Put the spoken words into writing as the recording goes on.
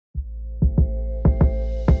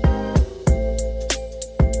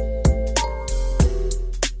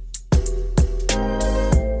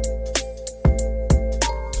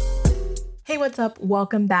what's up?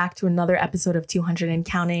 Welcome back to another episode of 200 and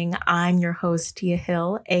Counting. I'm your host, Tia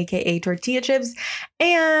Hill, aka Tortilla Chips,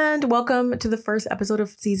 and welcome to the first episode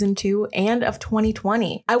of season 2 and of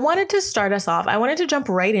 2020. I wanted to start us off. I wanted to jump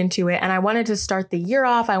right into it, and I wanted to start the year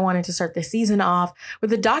off. I wanted to start the season off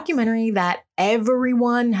with a documentary that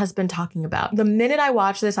everyone has been talking about. The minute I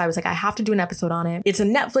watched this, I was like, I have to do an episode on it. It's a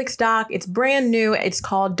Netflix doc. It's brand new. It's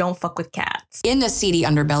called Don't Fuck with Cats. In the seedy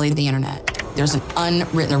underbelly of the internet, there's an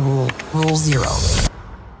unwritten rule. Rule 0.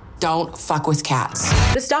 Don't fuck with cats.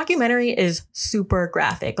 This documentary is super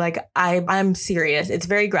graphic. Like, I'm serious. It's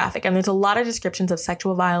very graphic. And there's a lot of descriptions of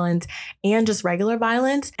sexual violence and just regular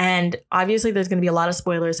violence. And obviously there's going to be a lot of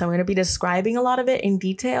spoilers. So I'm going to be describing a lot of it in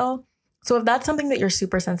detail. So if that's something that you're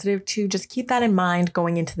super sensitive to, just keep that in mind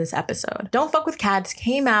going into this episode. Don't Fuck with Cats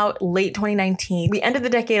came out late 2019. We ended the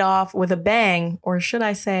decade off with a bang, or should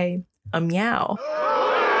I say a meow.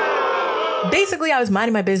 Basically, I was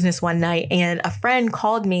minding my business one night and a friend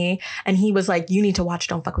called me and he was like, you need to watch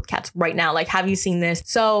Don't Fuck with Cats right now. Like, have you seen this?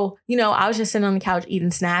 So, I was just sitting on the couch eating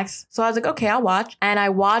snacks. So I was like, okay, I'll watch. And I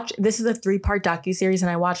watched, this is a 3-part docuseries and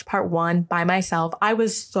I watched part 1 by myself. I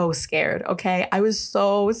was so scared, okay? I was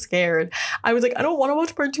so scared. I was like, I don't want to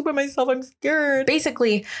watch part 2 by myself. I'm scared.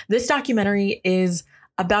 Basically, this documentary is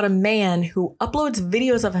about a man who uploads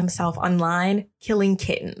videos of himself online killing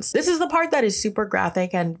kittens. This is the part that is super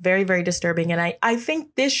graphic and very, very disturbing. And I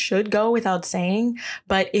think this should go without saying,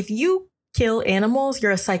 but if you kill animals,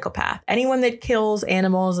 you're a psychopath. Anyone that kills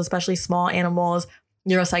animals, especially small animals,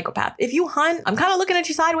 you're a psychopath. If you hunt, I'm kind of looking at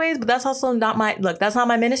you sideways, but that's also not that's not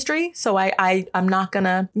my ministry. So I'm not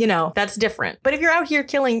gonna, that's different. But if you're out here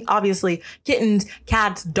killing, obviously, kittens,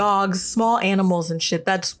 cats, dogs, small animals and shit,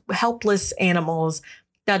 that's helpless animals.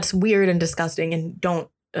 That's weird and disgusting and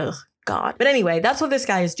God. But anyway, that's what this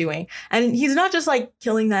guy is doing. And he's not just like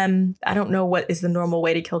killing them. I don't know what is the normal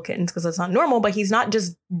way to kill kittens because that's not normal, but he's not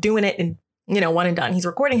just doing it in, one and done. He's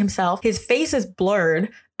recording himself. His face is blurred.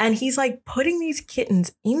 And he's like putting these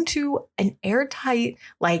kittens into an airtight,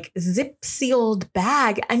 like zip sealed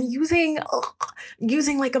bag and using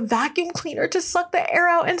like a vacuum cleaner to suck the air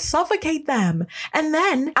out and suffocate them. And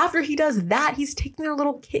then after he does that, he's taking their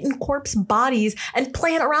little kitten corpse bodies and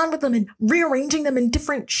playing around with them and rearranging them in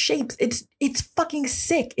different shapes. It's fucking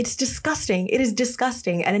sick. It's disgusting. It is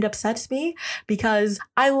disgusting. And it upsets me because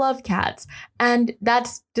I love cats and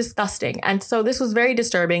that's disgusting. And so this was very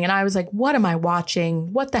disturbing. And I was like, what am I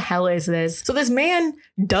watching? What the hell is this? So this man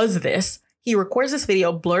does this. He records this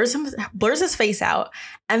video, blurs his face out.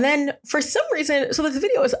 And then for some reason, so this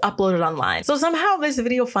video is uploaded online. So somehow this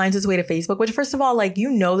video finds its way to Facebook, which first of all,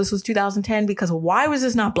 this was 2010 because why was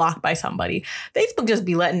this not blocked by somebody? Facebook just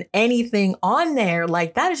be letting anything on there.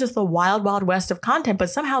 Like that is just the wild, wild west of content. But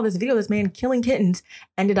somehow this video, this man killing kittens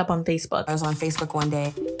ended up on Facebook. I was on Facebook one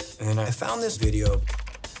day. And I found this video.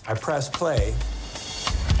 I pressed play.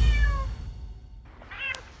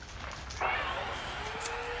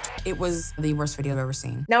 It was the worst video I've ever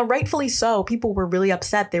seen. Now, rightfully so, people were really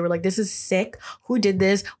upset. They were like, this is sick. Who did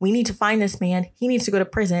this? We need to find this man. He needs to go to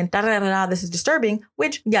prison. This is disturbing,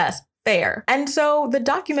 which, yes, fair. And so the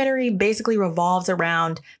documentary basically revolves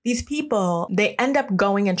around these people. They end up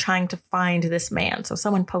going and trying to find this man. So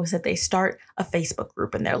someone posted, they start a Facebook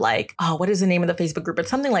group and they're like, oh, what is the name of the Facebook group?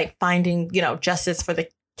 It's something like finding, justice for the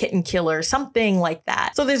kitten killer, something like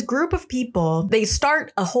that. So this group of people, they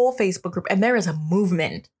start a whole Facebook group and there is a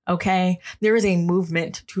movement. Okay, there is a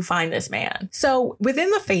movement to find this man. So within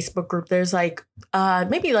the Facebook group, there's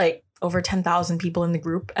maybe over 10,000 people in the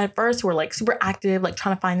group at first who are super active,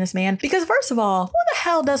 trying to find this man. Because first of all, who the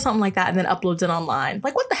hell does something like that and then uploads it online?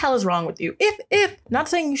 What the hell is wrong with you? If not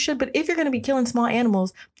saying you should, but if you're going to be killing small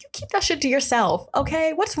animals, you keep that shit to yourself.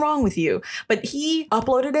 Okay, what's wrong with you? But he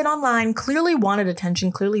uploaded it online, clearly wanted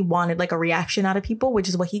attention, clearly wanted a reaction out of people, which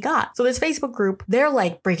is what he got. So this Facebook group, they're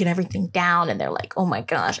breaking everything down and they're like, oh my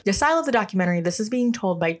gosh. The style of the documentary, this is being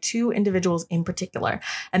told by 2 individuals in particular.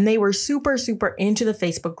 And they were super, super into the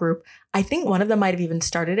Facebook group. I think one of them might have even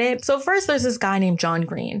started it. So first there's this guy named John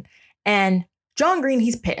Green. And John Green,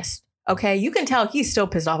 he's pissed. Okay, you can tell he's still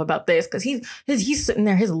pissed off about this because he's sitting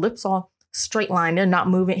there, his lips all straight line. They're not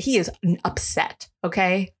moving. He is upset.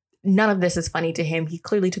 Okay, none of this is funny to him. He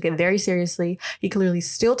clearly took it very seriously. He clearly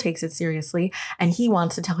still takes it seriously. And he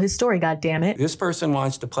wants to tell his story, God damn it. This person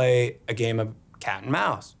wants to play a game of cat and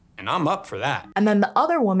mouse, and I'm up for that. And then the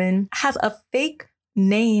other woman has a fake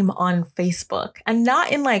name on Facebook and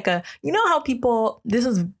not in how people, this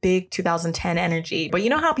is big 2010 energy, but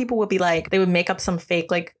how people would be they would make up some fake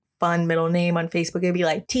fun middle name on Facebook. It'd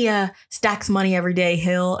be Tia stacks money every day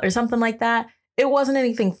Hill or something like that. It wasn't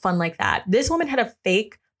anything fun like that. This woman had a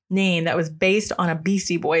fake name that was based on a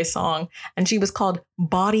Beastie Boys song, and she was called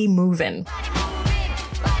Body Movin'.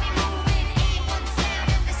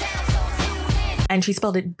 And she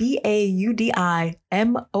spelled it BAUDIMOOVAN,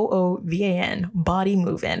 Body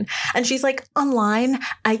Movin'. And she's like, online,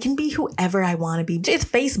 I can be whoever I want to be. It's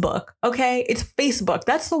Facebook, okay? It's Facebook.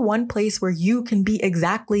 That's the one place where you can be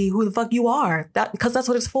exactly who the fuck you are. Because that's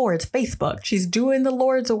what it's for. It's Facebook. She's doing the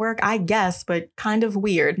Lord's work, I guess, but kind of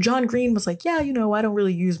weird. John Green was like, yeah, I don't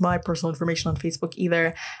really use my personal information on Facebook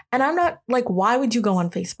either. And I'm not like, why would you go on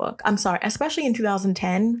Facebook? I'm sorry, especially in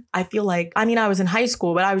 2010. I feel like, I was in high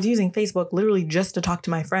school, but I was using Facebook literally just to talk to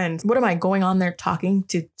my friends. What am I going on there talking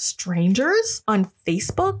to strangers on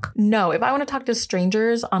Facebook? No, if I want to talk to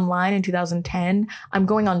strangers online in 2010, I'm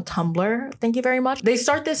going on Tumblr. Thank you very much. They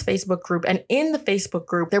start this Facebook group, and in the Facebook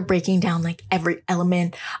group, they're breaking down like every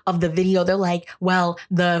element of the video. They're like, well,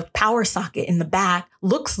 the power socket in the back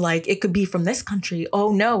looks like it could be from this country.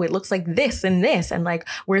 Oh no, it looks like this. And like,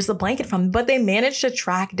 where's the blanket from? But they managed to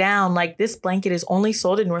track down like this blanket is only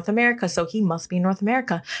sold in North America, so he must be in North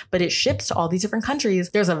America, but it ships to all these different countries.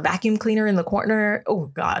 There's a vacuum cleaner in the corner. Oh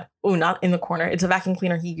God. Oh, not in the corner. It's a vacuum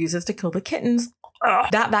cleaner he uses to kill the kittens. Ugh.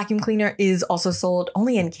 That vacuum cleaner is also sold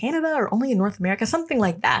only in Canada or only in North America, something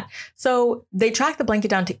like that. So they track the blanket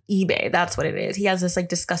down to eBay. That's what it is. He has this like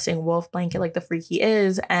disgusting wolf blanket like the freak he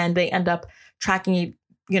is, and they end up tracking it.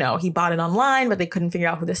 He bought it online, but they couldn't figure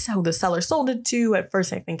out who the seller sold it to. At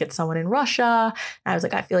first, I think it's someone in Russia. I was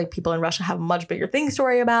like, I feel like people in Russia have much bigger things to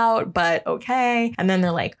worry about, but okay. And then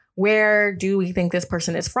they're like, where do we think this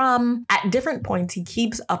person is from? At different points, he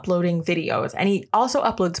keeps uploading videos, and he also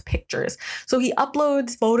uploads pictures. So he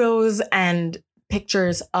uploads photos and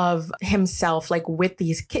pictures of himself like with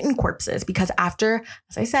these kitten corpses, because after,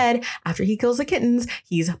 as I said, after he kills the kittens,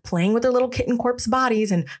 he's playing with their little kitten corpse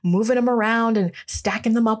bodies and moving them around and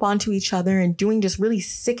stacking them up onto each other and doing just really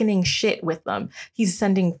sickening shit with them. He's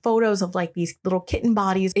sending photos of like these little kitten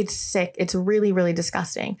bodies. It's sick. It's really, really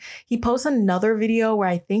disgusting. He posts another video where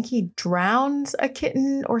I think he drowns a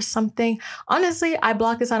kitten or something. Honestly, I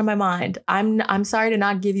blocked this out of my mind. I'm sorry to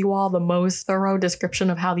not give you all the most thorough description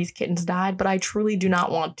of how these kittens died, but I truly do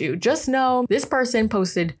not want to. Just know this person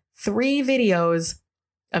posted 3 videos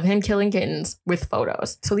of him killing kittens with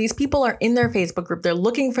photos. So these people are in their Facebook group. They're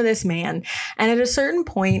looking for this man. And at a certain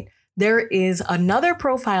point, there is another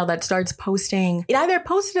profile that starts posting. It either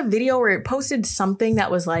posted a video or it posted something that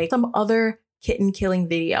was like some other kitten killing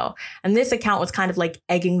video. And this account was kind of like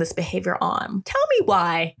egging this behavior on. Tell me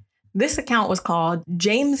why. This account was called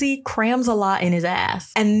Jamesy Crams a Lot in His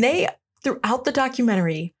Ass. And they, throughout the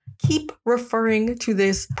documentary, keep referring to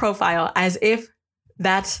this profile as if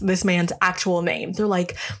that's this man's actual name. They're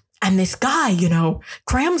like, and this guy,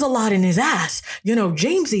 crams a lot in his ass.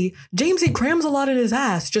 Jamesy crams a lot in his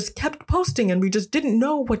ass, just kept posting, and we just didn't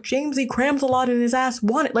know what Jamesy crams a lot in his ass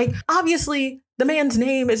wanted. Like, obviously, the man's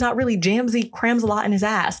name is not really Jamesy crams a lot in his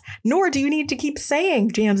ass, nor do you need to keep saying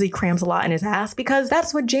Jamesy crams a lot in his ass, because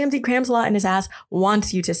that's what Jamesy crams a lot in his ass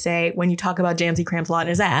wants you to say when you talk about Jamesy crams a lot in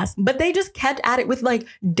his ass. But they just kept at it with like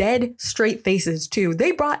dead straight faces too.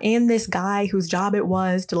 They brought in this guy whose job it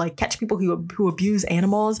was to like catch people who abuse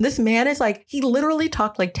animals. This man is like, he literally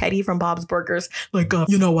talked like Teddy from Bob's Burgers. Like,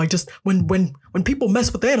 I just, when people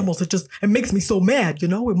mess with animals, it makes me so mad,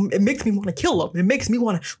 it makes me want to kill them. It makes me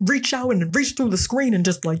want to reach out and reach through the screen and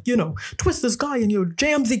just like, twist this guy, and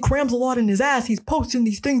Jamesy crams a lot in his ass. He's posting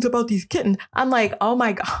these things about these kittens. I'm like, oh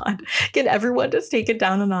my God, can everyone just take it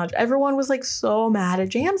down a notch? Everyone was like so mad at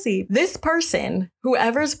Jamesy. This person,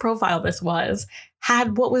 whoever's profile this was,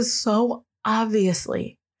 had what was so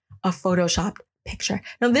obviously a photoshopped picture.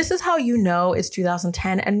 Now, this is how you know it's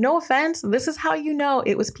 2010, and no offense, this is how you know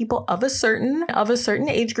it was people of a certain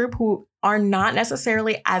age group who are not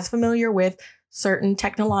necessarily as familiar with certain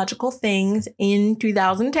technological things in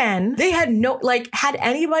 2010. They had had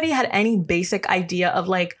anybody had any basic idea of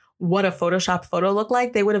like what a Photoshop photo looked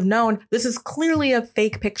like, they would have known this is clearly a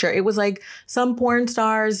fake picture. It was like some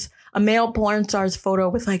a male porn star's photo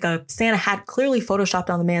with like a Santa hat clearly photoshopped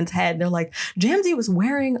on the man's head. They're like, Jamesy was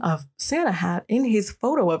wearing a Santa hat in his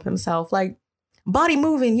photo of himself. Like, Body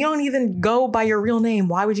Movin', you don't even go by your real name.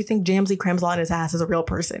 Why would you think Jamesy crams a lot in his ass is a real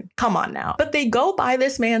person? Come on now. But they go by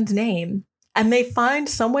this man's name, and they find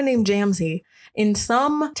someone named Jamesy in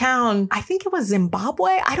some town. I think it was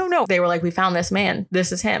Zimbabwe. I don't know. They were like, we found this man.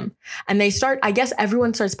 This is him. And I guess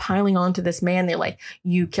everyone starts piling on to this man. They're like,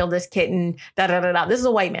 you killed this kitten. Da da da da. This is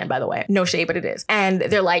a white man, by the way. No shade, but it is. And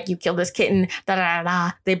they're like, you killed this kitten. Da da da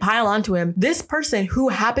da. They pile onto him. This person who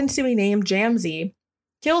happens to be named Jamesy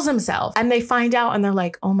kills himself. And they find out and they're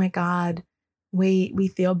like, oh my God, wait, we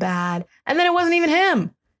feel bad. And then it wasn't even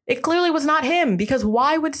him. It clearly was not him, because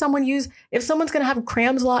why would someone use, if someone's going to have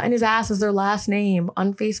Cramslot in his ass as their last name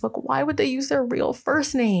on Facebook, why would they use their real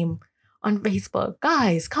first name on Facebook?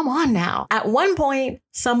 Guys, come on now. At one point,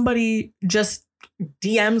 somebody just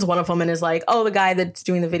DMs one of them and is like, oh, the guy that's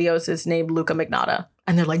doing the videos is named Luka Magnotta.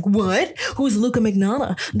 And they're like, what? Who's Luka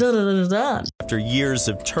Magnotta? Da, da, da, da, da. After years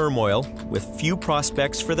of turmoil, with few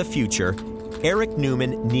prospects for the future, Eric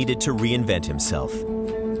Newman needed to reinvent himself.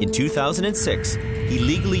 In 2006, he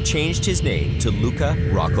legally changed his name to Luka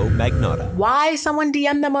Rocco Magnotta. Why someone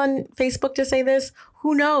DM'd them on Facebook to say this?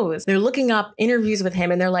 Who knows? They're looking up interviews with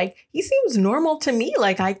him and they're like, he seems normal to me.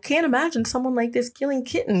 Like, I can't imagine someone like this killing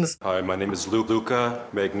kittens. Hi, my name is Luka.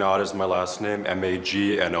 Magnotta is my last name,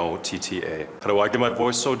 Magnotta. How do I get my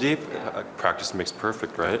voice so deep? Practice makes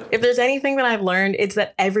perfect, right? If there's anything that I've learned, it's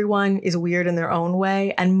that everyone is weird in their own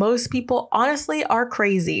way. And most people, honestly, are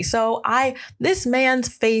crazy. So this man's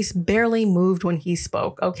face barely moved when he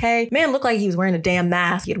spoke, okay? Man looked like he was wearing a damn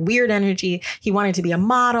mask. He had weird energy. He wanted to be a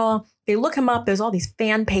model. They look him up. There's all these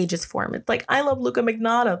fan pages for him. It's like, I love Luka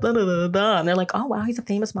Magnotta. Da, da, da, da. And they're like, oh, wow, he's a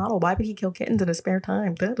famous model. Why would he kill kittens in his spare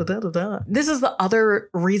time? Da, da, da, da, da. This is the other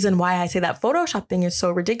reason why I say that Photoshop thing is so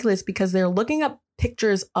ridiculous, because they're looking up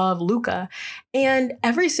pictures of Luka and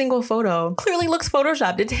every single photo clearly looks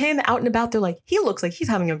photoshopped. It's him out and about. They're like, he looks like he's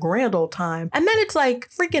having a grand old time. And then it's like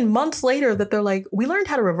freaking months later that they're like, we learned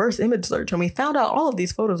how to reverse image search and we found out all of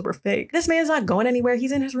these photos were fake. This man's not going anywhere.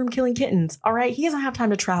 He's in his room killing kittens. All right. He doesn't have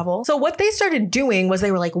time to travel. So what they started doing was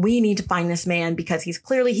they were like, we need to find this man because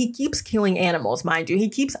he keeps killing animals, mind you. He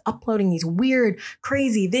keeps uploading these weird,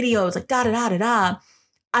 crazy videos like da da da da da.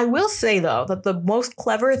 I will say, though, that the most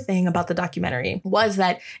clever thing about the documentary was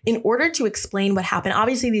that in order to explain what happened,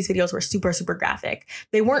 obviously these videos were super, super graphic.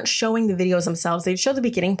 They weren't showing the videos themselves. They'd show the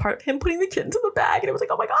beginning part of him putting the kittens in the bag. And it was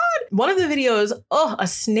like, oh, my God. One of the videos, a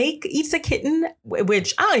snake eats a kitten,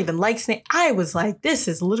 which I don't even like snake. I was like, this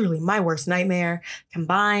is literally my worst nightmare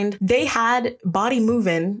combined. They had Body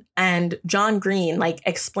Movin' and John Green like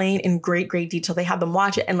explain in great, great detail. They had them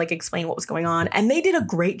watch it and like explain what was going on. And they did a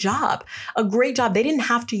great job. They didn't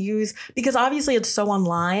have to use, because obviously it's so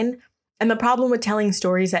online. And the problem with telling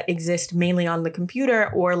stories that exist mainly on the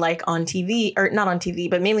computer or like on TV, or not on TV,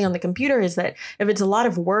 but mainly on the computer, is that if it's a lot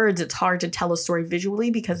of words, it's hard to tell a story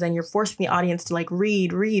visually, because then you're forcing the audience to like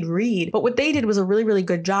read. But what they did was a really, really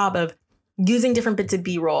good job of using different bits of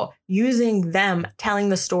B-roll, using them telling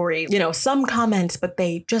the story, some comments, but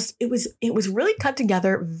it was really cut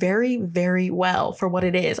together very, very well for what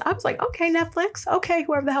it is. I was like, okay, Netflix, okay,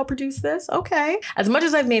 whoever the hell produced this, okay. As much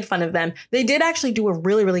as I've made fun of them, they did actually do a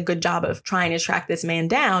really, really good job of trying to track this man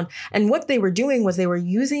down. And what they were doing was they were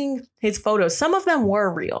using his photos. Some of them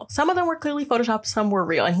were real. Some of them were clearly Photoshopped, some were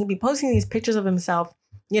real. And he'd be posting these pictures of himself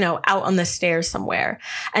out on the stairs somewhere.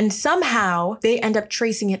 And somehow they end up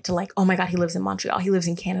tracing it to like, oh my God, he lives in Montreal. He lives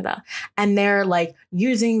in Canada. And they're like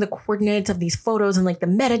using the coordinates of these photos and like the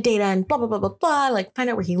metadata and blah, blah, blah, blah, blah, like find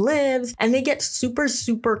out where he lives. And they get super,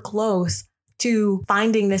 super close to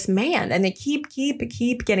finding this man. And they keep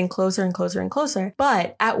getting closer and closer and closer.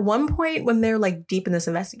 But at one point when they're like deep in this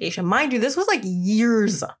investigation, mind you, this was like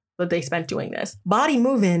years that they spent doing this. Body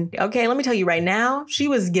Movin'. Okay, let me tell you right now, she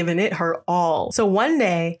was giving it her all. So one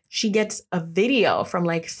day she gets a video from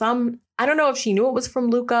like I don't know if she knew it was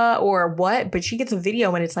from Luka or what, but she gets a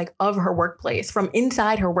video and it's like of her workplace, from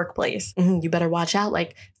inside her workplace. You better watch out.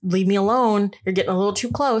 Like, leave me alone. You're getting a little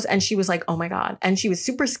too close. And she was like, oh my God. And she was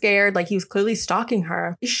super scared. Like, he was clearly stalking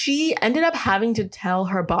her. She ended up having to tell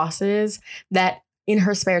her bosses that in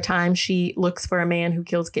her spare time, she looks for a man who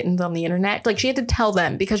kills kittens on the internet. Like, she had to tell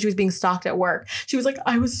them because she was being stalked at work. She was like,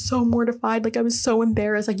 I was so mortified. Like, I was so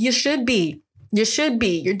embarrassed. Like, you should be. You should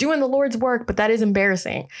be. You're doing the Lord's work, but that is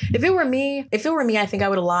embarrassing. If it were me, I think I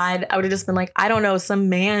would have lied. I would have just been like, I don't know, some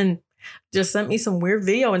man just sent me some weird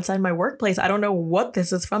video inside my workplace. I don't know what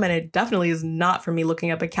this is from, and it definitely is not for me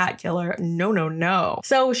looking up a cat killer. No.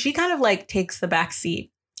 So she kind of like takes the back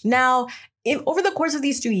seat. Now, over the course of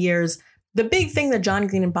these 2 years, the big thing that John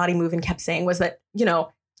Green and Body Movin' kept saying was that,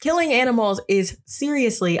 killing animals is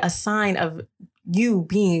seriously a sign of you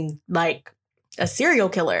being like a serial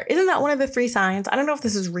killer. Isn't that one of the 3 signs? I don't know if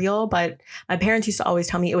this is real, but my parents used to always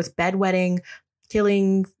tell me it was bedwetting,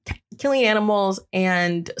 killing animals,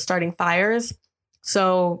 and starting fires.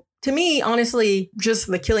 So to me, honestly, just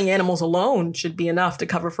the killing animals alone should be enough to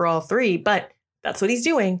cover for all 3. But that's what he's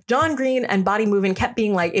doing. John Green and Body Movin' kept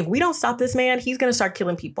being like, if we don't stop this man, he's going to start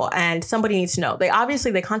killing people. And somebody needs to know. They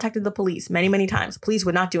contacted the police many, many times. Police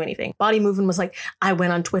would not do anything. Body Movin' was like, I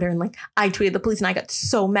went on Twitter and like, I tweeted the police and I got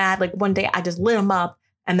so mad. Like one day I just lit him up.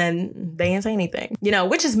 And then they didn't say anything,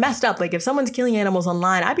 which is messed up. Like if someone's killing animals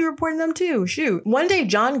online, I'd be reporting them too. Shoot. One day,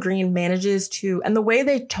 John Green manages to, and the way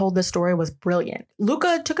they told the story was brilliant.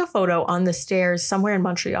 Luca took a photo on the stairs somewhere in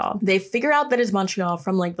Montreal. They figure out that it's Montreal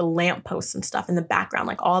from like the lampposts and stuff in the background,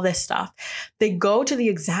 like all this stuff. They go to the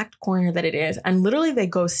exact corner that it is. And literally they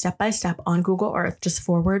go step by step on Google Earth, just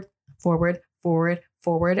forward,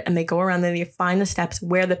 and they go around and they find the steps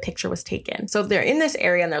where the picture was taken. So they're in this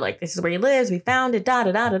area and they're like, this is where he lives. We found it,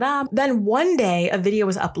 da. Then one day a video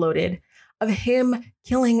was uploaded of him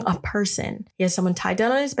killing a person. He has someone tied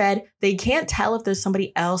down on his bed. They can't tell if there's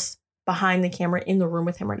somebody else behind the camera in the room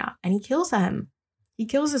with him or not. And he kills them. He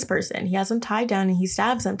kills this person. He has them tied down and he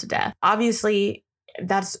stabs them to death. Obviously,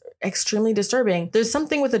 that's extremely disturbing. There's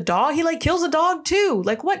something with a dog. He like kills a dog too.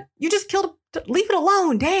 Like what? You just killed leave it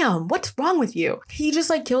alone. Damn. What's wrong with you? He just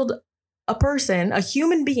like killed a person, a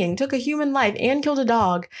human being, took a human life and killed a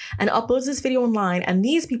dog and uploads this video online. And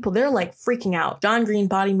these people, they're like freaking out. John Green,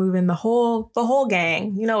 Body Moving, the whole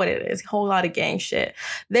gang. You know what it is. A whole lot of gang shit.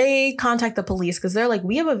 They contact the police because they're like,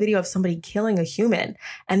 we have a video of somebody killing a human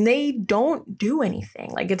and they don't do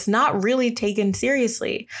anything. Like it's not really taken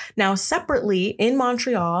seriously. Now, separately in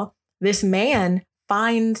Montreal, this man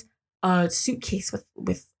finds a suitcase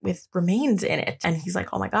with remains in it. And he's like,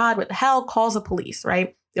 oh my God, what the hell? Calls the police,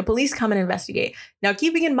 right? The police come and investigate. Now,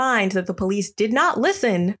 keeping in mind that the police did not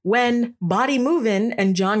listen when Body Movin'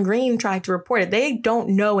 and John Green tried to report it. They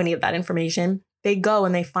don't know any of that information. They go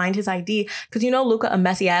and they find his ID because Luca, a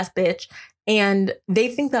messy ass bitch. And they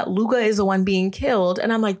think that Luca is the one being killed.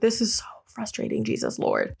 And I'm like, this is so frustrating, Jesus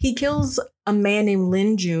Lord. He kills a man named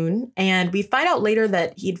Lin Jun, and we find out later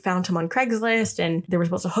that he'd found him on Craigslist and they were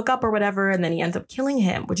supposed to hook up or whatever, and then he ends up killing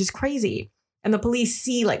him, which is crazy. And the police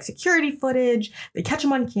see like security footage, they catch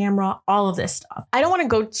him on camera, all of this stuff. I don't want to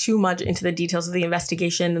go too much into the details of the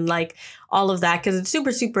investigation and like all of that because it's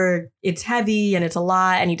super, it's heavy and it's a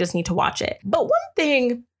lot and you just need to watch it. But one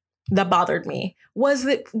thing that bothered me was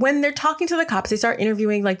that when they're talking to the cops, they start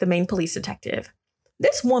interviewing like the main police detective.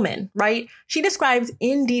 This woman, right? She describes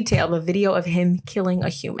in detail the video of him killing a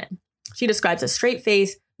human. She describes a straight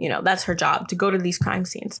face. That's her job, to go to these crime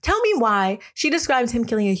scenes. Tell me why she describes him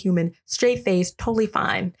killing a human, straight face, totally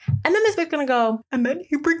fine. And then this bitch gonna go, and then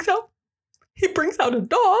he brings out a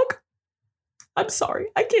dog. I'm sorry.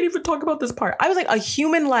 I can't even talk about this part. I was like, a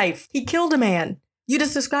human life. He killed a man. You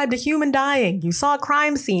just described a human dying. You saw a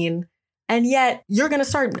crime scene. And yet you're going to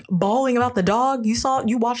start bawling about the dog. You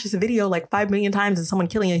watched this video like 5 million times and someone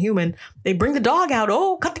killing a human. They bring the dog out.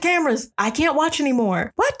 Oh, cut the cameras. I can't watch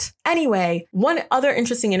anymore. What? Anyway, one other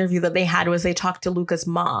interesting interview that they had was they talked to Luca's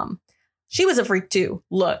mom. She was a freak too.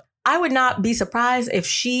 Look, I would not be surprised if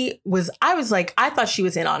I thought she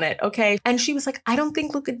was in on it. Okay. And she was like, I don't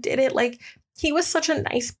think Luca did it. Like he was such a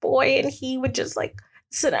nice boy and he would just like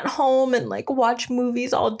sit at home and like watch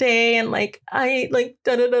movies all day and like I like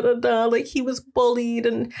like he was bullied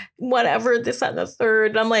and whatever, this, that, and the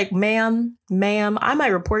third. And I'm like, ma'am, I might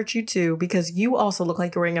report you too because you also look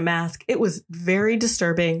like you're wearing a mask. It was very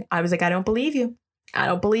disturbing. I was like, I don't believe you.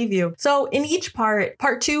 So in each part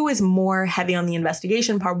 2 is more heavy on the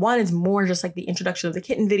investigation. Part 1 is more just like the introduction of the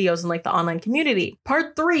kitten videos and like the online community.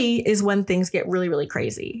 Part 3 is when things get really, really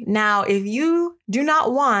crazy. Now, if you do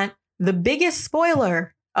not want the biggest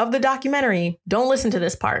spoiler of the documentary, don't listen to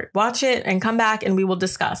this part. Watch it and come back and we will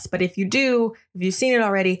discuss. But if you've seen it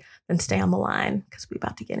already, then stay on the line because we're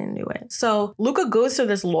about to get into it. So Luca goes to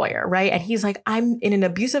this lawyer, right? And he's like, I'm in an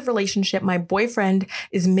abusive relationship. My boyfriend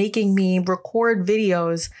is making me record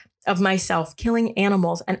videos of myself killing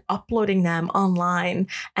animals and uploading them online.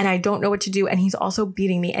 And I don't know what to do. And he's also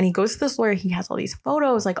beating me. And he goes to this lawyer. He has all these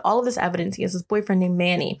photos, like all of this evidence. He has this boyfriend named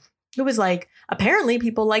Manny, who was like, apparently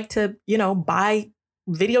people like to, buy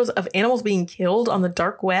videos of animals being killed on the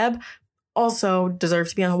dark web. Also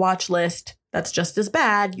deserves to be on a watch list. That's just as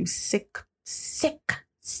bad. You sick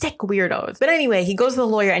weirdos. But anyway, he goes to the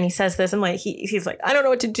lawyer and he says this and like, he's like, I don't know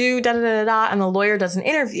what to do, and the lawyer does an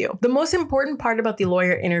interview. The most important part about the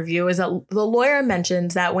lawyer interview is that the lawyer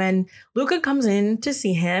mentions that when Luca comes in to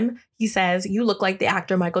see him, he says, you look like the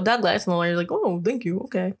actor Michael Douglas. And the lawyer's like, oh, thank you.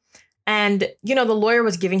 Okay. And, the lawyer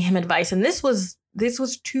was giving him advice. And this was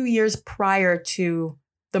 2 years prior to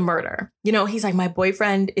the murder. He's like, my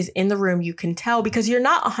boyfriend is in the room. You can tell because you're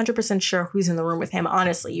not 100% sure who's in the room with him.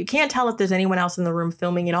 Honestly, you can't tell if there's anyone else in the room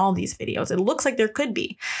filming in all these videos. It looks like there could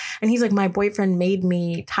be. And he's like, my boyfriend made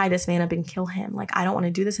me tie this man up and kill him. Like, I don't want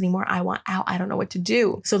to do this anymore. I want out. I don't know what to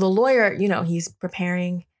do. So the lawyer, he's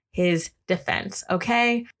preparing his defense.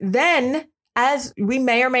 Okay. Then as we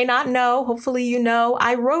may or may not know, hopefully you know,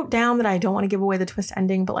 I wrote down that I don't want to give away the twist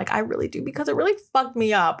ending, but like I really do because it really fucked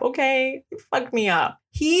me up, okay? It fucked me up.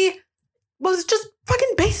 He was just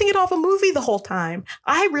fucking basing it off a movie the whole time.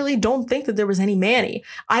 I really don't think that there was any Manny.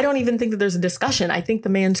 I don't even think that there's a discussion. I think the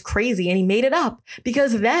man's crazy and he made it up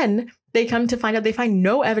because then they come to find out they find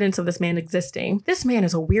no evidence of this man existing. This man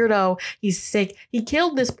is a weirdo. He's sick. He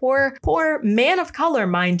killed this poor man of color,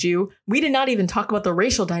 mind you. We did not even talk about the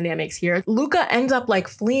racial dynamics here. Luca ends up like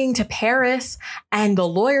fleeing to Paris and the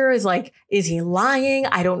lawyer is like, is he lying?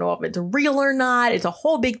 I don't know if it's real or not. It's a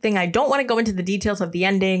whole big thing. I don't want to go into the details of the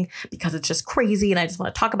ending because it's just crazy and I just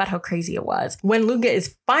want to talk about how crazy it was. When Luca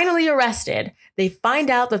is finally arrested, they find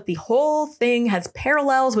out that the whole thing has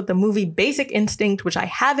parallels with the movie Basic Instinct, which I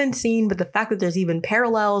haven't seen, but the fact that there's even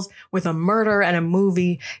parallels with a murder and a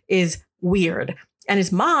movie is weird. And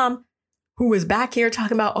his mom, who was back here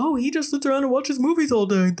talking about, oh, he just sits around and watches movies all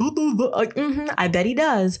day. Like, I bet he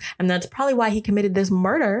does. And that's probably why he committed this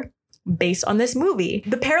murder based on this movie.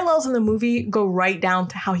 The parallels in the movie go right down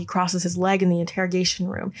to how he crosses his leg in the interrogation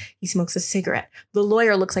room. He smokes a cigarette. The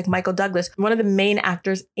lawyer looks like Michael Douglas, one of the main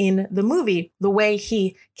actors in the movie. The way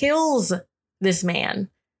he kills this man,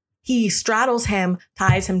 he straddles him,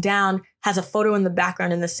 ties him down, has a photo in the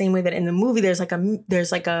background in the same way that in the movie there's like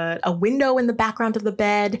a window in the background of the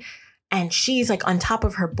bed. And she's like on top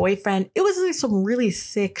of her boyfriend. It was like some really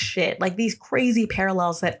sick shit, like these crazy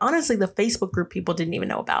parallels that honestly the Facebook group people didn't even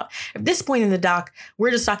know about. At this point in the doc,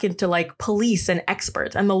 we're just talking to like police and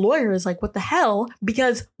experts. And the lawyer is like, what the hell?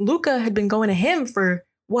 Because Luca had been going to him for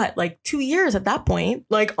what, like 2 years at that point,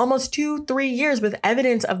 like almost 2-3 years with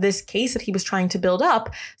evidence of this case that he was trying to build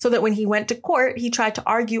up so that when he went to court, he tried to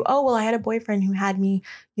argue, oh, well, I had a boyfriend who had me,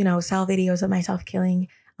 sell videos of myself killing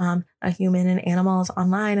a human and animals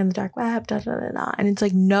online in the dark web, And it's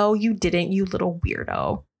like, no, you didn't, you little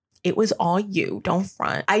weirdo. It was all you. Don't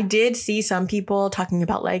front. I did see some people talking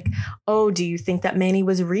about like, oh, do you think that Manny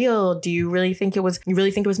was real? Do you really think it was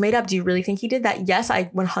made up? Do you really think he did that? Yes, I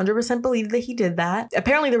 100% believe that he did that.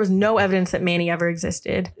 Apparently there was no evidence that Manny ever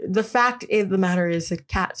existed. The fact of the matter is that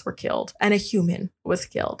cats were killed and a human was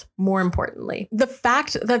killed. More importantly, the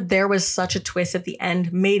fact that there was such a twist at the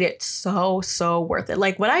end made it so worth it.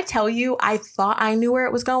 Like when I tell you, I thought I knew where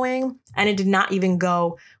it was going and it did not even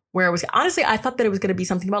go where it was. Honestly, I thought that it was going to be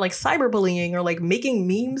something about like cyberbullying or like making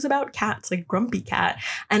memes about cats, like Grumpy Cat.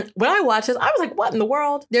 And when I watched this, I was like, what in the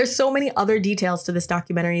world? There's so many other details to this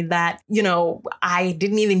documentary that, I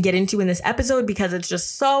didn't even get into in this episode because it's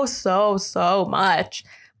just so much.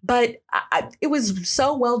 But it was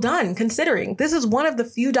so well done, considering this is one of the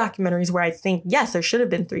few documentaries where I think, yes, there should have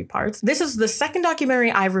been 3 parts. This is the second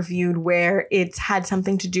documentary I've reviewed where it's had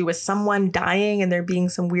something to do with someone dying and there being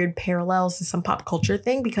some weird parallels to some pop culture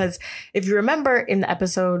thing. Because if you remember in the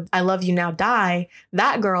episode, I Love You Now Die,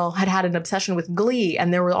 that girl had an obsession with Glee.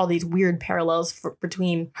 And there were all these weird parallels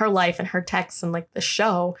between her life and her texts and like the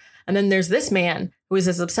show. And then there's this man who is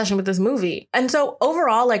this obsession with this movie. And so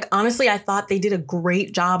overall, like, honestly, I thought they did a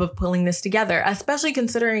great job of pulling this together, especially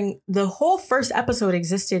considering the whole first episode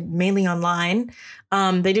existed mainly online.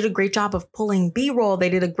 They did a great job of pulling B-roll. They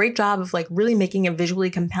did a great job of like really making it visually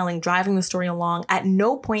compelling, driving the story along. At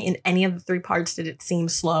no point in any of the 3 parts did it seem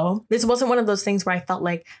slow. This wasn't one of those things where I felt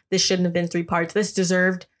like this shouldn't have been 3 parts. This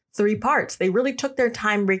deserved 3 parts. They really took their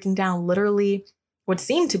time breaking down literally what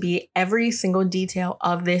seemed to be every single detail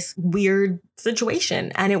of this weird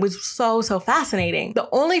situation. And it was so fascinating. The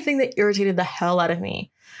only thing that irritated the hell out of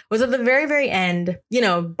me was at the very end,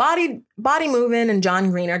 Body Movin' and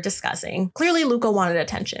John Green are discussing. Clearly, Luca wanted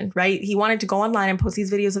attention, right? He wanted to go online and post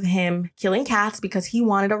these videos of him killing cats because he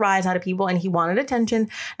wanted a rise out of people and he wanted attention.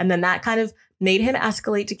 And then that kind of made him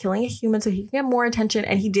escalate to killing a human so he could get more attention.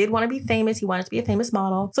 And he did want to be famous. He wanted to be a famous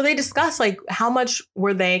model. So they discussed like how much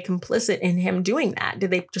were they complicit in him doing that?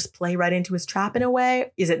 Did they just play right into his trap in a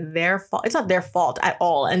way? Is it their fault? It's not their fault at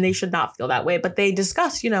all. And they should not feel that way. But they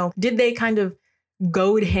discussed, did they kind of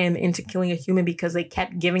goad him into killing a human because they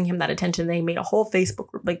kept giving him that attention? They made a whole Facebook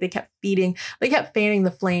group, like they kept fanning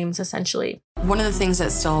the flames essentially. One of the things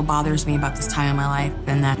that still bothers me about this time in my life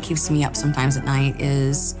and that keeps me up sometimes at night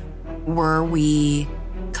is, were we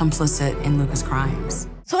complicit in Luca's crimes?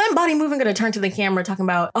 So then Body Movin' gonna turn to the camera talking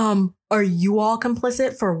about, are you all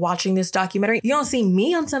complicit for watching this documentary? You don't see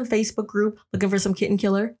me on some Facebook group looking for some kitten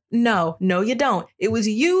killer. No, you don't. It was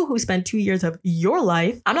you who spent 2 years of your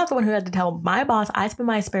life. I'm not the one who had to tell my boss I spend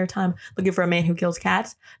my spare time looking for a man who kills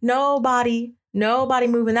cats. Nobody. No body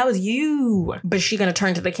moving. That was you. But she gonna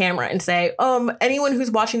turn to the camera and say, anyone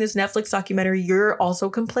who's watching this Netflix documentary, you're also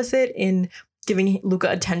complicit in giving Luka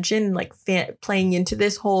attention, like playing into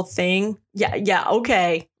this whole thing. Yeah,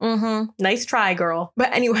 okay. Nice try, girl.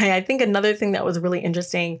 But anyway, I think another thing that was really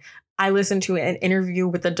interesting, I listened to an interview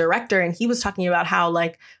with the director and he was talking about how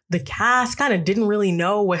like the cast kind of didn't really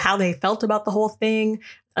know how they felt about the whole thing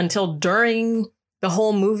until during the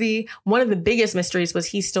whole movie. One of the biggest mysteries was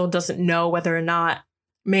he still doesn't know whether or not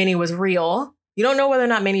Manny was real. You don't know whether or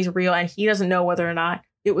not Manny's real, and he doesn't know whether or not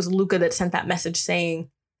it was Luka that sent that message saying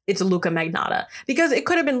it's Luka Magnotta. Because it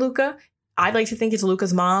could have been Luka. I'd like to think it's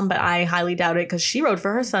Luka's mom, but I highly doubt it because she wrote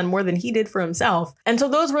for her son more than he did for himself. And so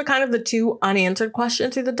those were kind of the two unanswered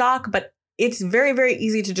questions through the doc, but it's very, very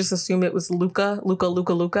easy to just assume it was Luka,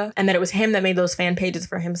 and that it was him that made those fan pages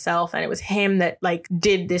for himself, and it was him that like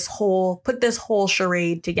put this whole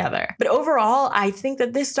charade together. But overall, I think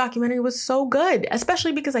that this documentary was so good,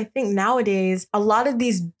 especially because I think nowadays a lot of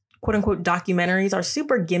these quote unquote documentaries are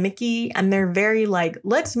super gimmicky and they're very like,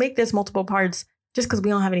 let's make this multiple parts just because we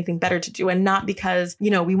don't have anything better to do and not because,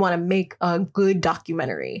 we want to make a good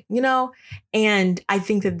documentary, And I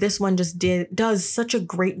think that this one just does such a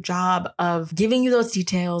great job of giving you those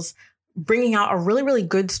details, bringing out a really, really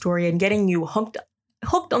good story and getting you hooked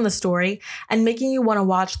on the story and making you want to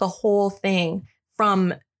watch the whole thing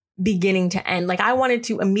from beginning to end. Like I wanted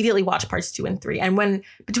to immediately watch parts 2 and 3. And when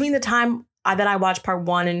between the time that I watched part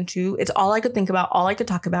 1 and 2, it's all I could think about, all I could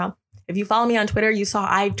talk about. If you follow me on Twitter, you saw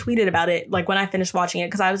I tweeted about it like when I finished watching it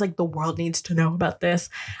because I was like, the world needs to know about this.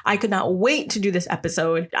 I could not wait to do this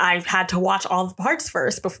episode. I had to watch all the parts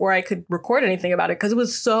first before I could record anything about it because it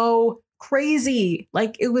was so crazy.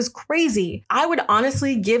 Like it was crazy. I would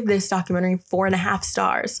honestly give this documentary 4.5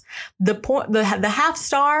 stars. The half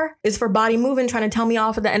star is for Body Movin' trying to tell me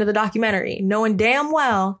off at the end of the documentary, knowing damn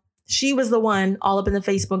well she was the one all up in the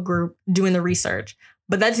Facebook group doing the research.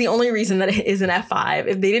 But that's the only reason that it is an F5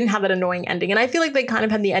 if they didn't have that annoying ending. And I feel like they kind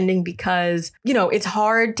of had the ending because, it's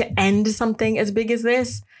hard to end something as big as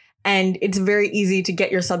this. And it's very easy to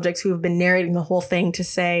get your subjects who have been narrating the whole thing to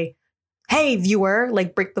say, hey, viewer,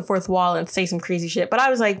 like break the fourth wall and say some crazy shit. But I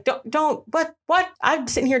was like, what? I'm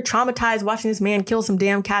sitting here traumatized watching this man kill some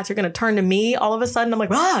damn cats. You're going to turn to me all of a sudden. I'm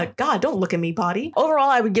like, God, don't look at me, body. Overall,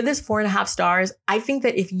 I would give this 4.5 stars. I think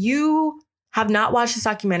that if you have not watched this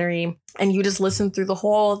documentary and you just listened through the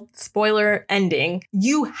whole spoiler ending,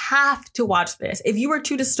 you have to watch this. If you were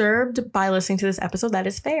too disturbed by listening to this episode, that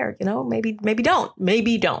is fair. Maybe don't.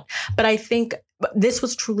 But I think this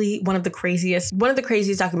was truly one of the craziest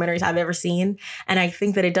documentaries I've ever seen. And I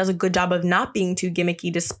think that it does a good job of not being too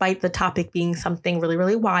gimmicky, despite the topic being something really,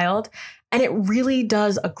 really wild. And it really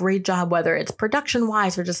does a great job, whether it's production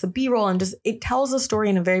wise or just the B-roll, and just it tells the story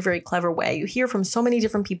in a very, very clever way. You hear from so many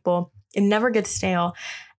different people. It never gets stale.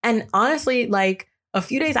 And honestly, like a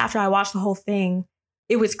few days after I watched the whole thing,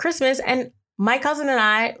 it was Christmas and my cousin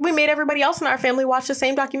and we made everybody else in our family watch the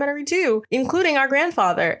same documentary too, including our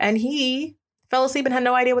grandfather. And he fell asleep and had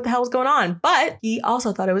no idea what the hell was going on. But he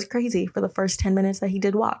also thought it was crazy for the first 10 minutes that he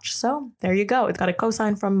did watch. So there you go. It's got a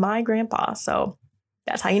cosign from my grandpa. So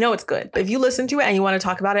that's how you know it's good. But if you listen to it and you want to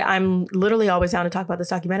talk about it, I'm literally always down to talk about this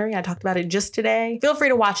documentary. I talked about it just today. Feel free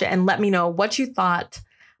to watch it and let me know what you thought.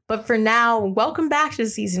 But for now, welcome back to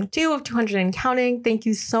season 2 of 200 and Counting. Thank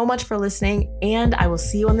you so much for listening, and I will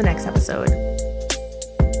see you on the next episode.